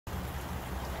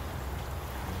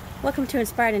Welcome to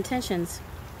Inspired Intentions.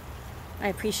 I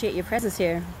appreciate your presence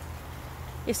here.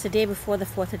 It's the day before the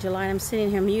 4th of July and I'm sitting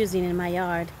here musing in my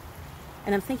yard.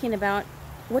 And I'm thinking about,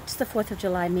 what does the 4th of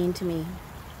July mean to me?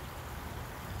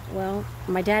 Well,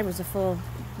 my dad was a full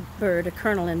bird, a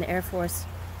colonel in the Air Force.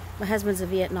 My husband's a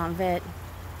Vietnam vet.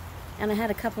 And I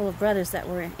had a couple of brothers that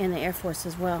were in the Air Force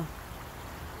as well.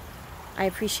 I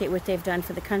appreciate what they've done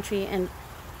for the country and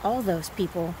all those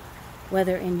people,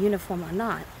 whether in uniform or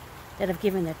not, that have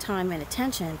given their time and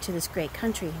attention to this great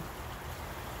country.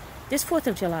 This 4th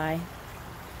of July,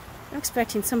 I'm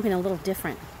expecting something a little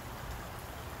different.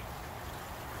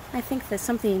 I think that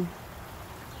something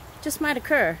just might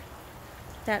occur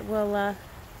that will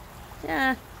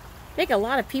make a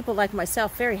lot of people like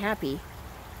myself very happy.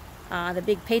 The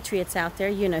big patriots out there,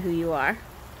 you know who you are.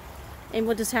 And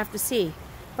we'll just have to see.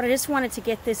 But I just wanted to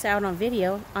get this out on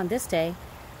video on this day,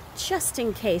 just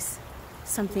in case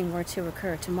something were to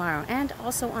occur tomorrow, and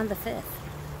also on the 5th.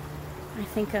 I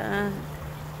think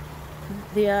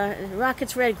the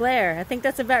rocket's red glare, I think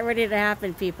that's about ready to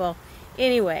happen, people.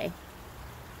 Anyway,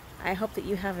 I hope that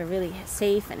you have a really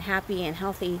safe and happy and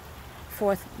healthy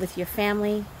 4th with your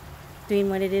family, doing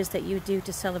what it is that you do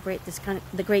to celebrate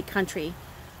the great country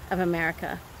of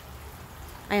America.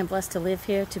 I am blessed to live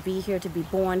here, to be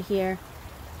born here,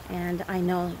 and I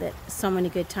know that so many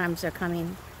good times are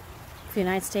coming for the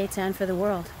United States and for the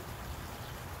world.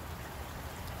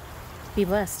 Be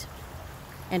blessed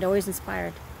and always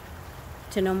inspired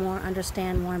to know more,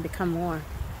 understand more, and become more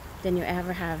than you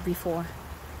ever have before.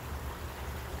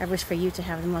 I wish for you to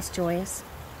have the most joyous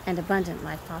and abundant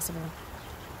life possible.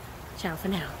 Ciao for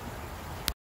now.